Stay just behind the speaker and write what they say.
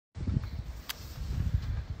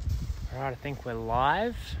Alright, I think we're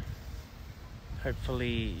live. Hopefully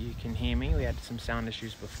you can hear me. We had some sound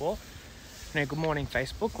issues before. Now, good morning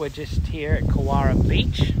Facebook. We're just here at Kawara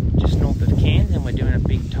Beach, just north of Cairns, and we're doing a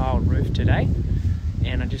big tiled roof today.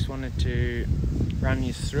 And I just wanted to run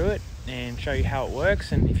you through it and show you how it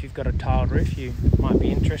works. And if you've got a tiled roof, you might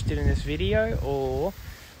be interested in this video, or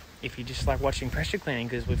if you just like watching pressure cleaning,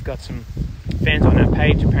 because we've got some fans on our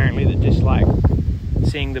page apparently that just like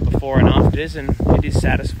seeing the before and afters, and it is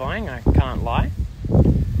satisfying, I can't lie.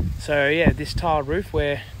 So yeah, this tiled roof,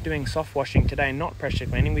 we're doing soft washing today, not pressure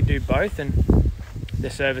cleaning. We do both, and the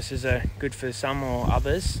services are good for some or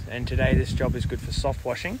others, and today this job is good for soft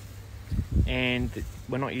washing, and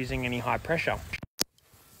we're not using any high pressure.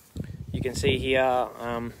 You can see here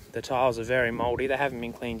the tiles are very mouldy. They haven't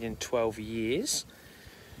been cleaned in 12 years.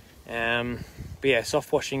 But yeah,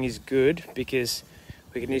 soft washing is good because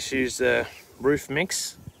we can just use the roof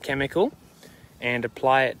mix chemical and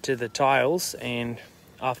apply it to the tiles, and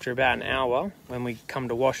after about an hour, when we come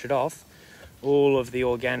to wash it off, all of the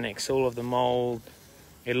organics, all of the mold,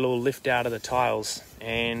 it'll all lift out of the tiles,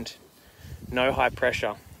 and no high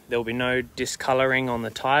pressure. There'll be no discoloring on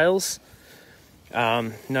the tiles.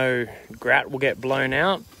 No grout will get blown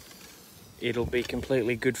out. It'll be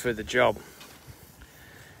completely good for the job.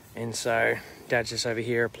 And so Dad's just over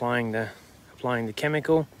here applying the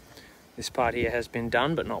chemical. This part here has been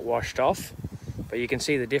done but not washed off, but you can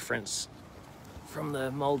see the difference from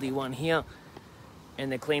the mouldy one here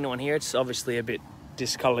and the cleaner one here. It's obviously a bit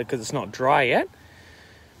discolored because it's not dry yet,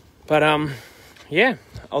 but yeah,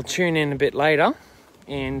 I'll tune in a bit later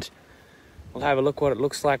and we'll have a look what it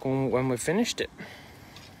looks like when we've finished it.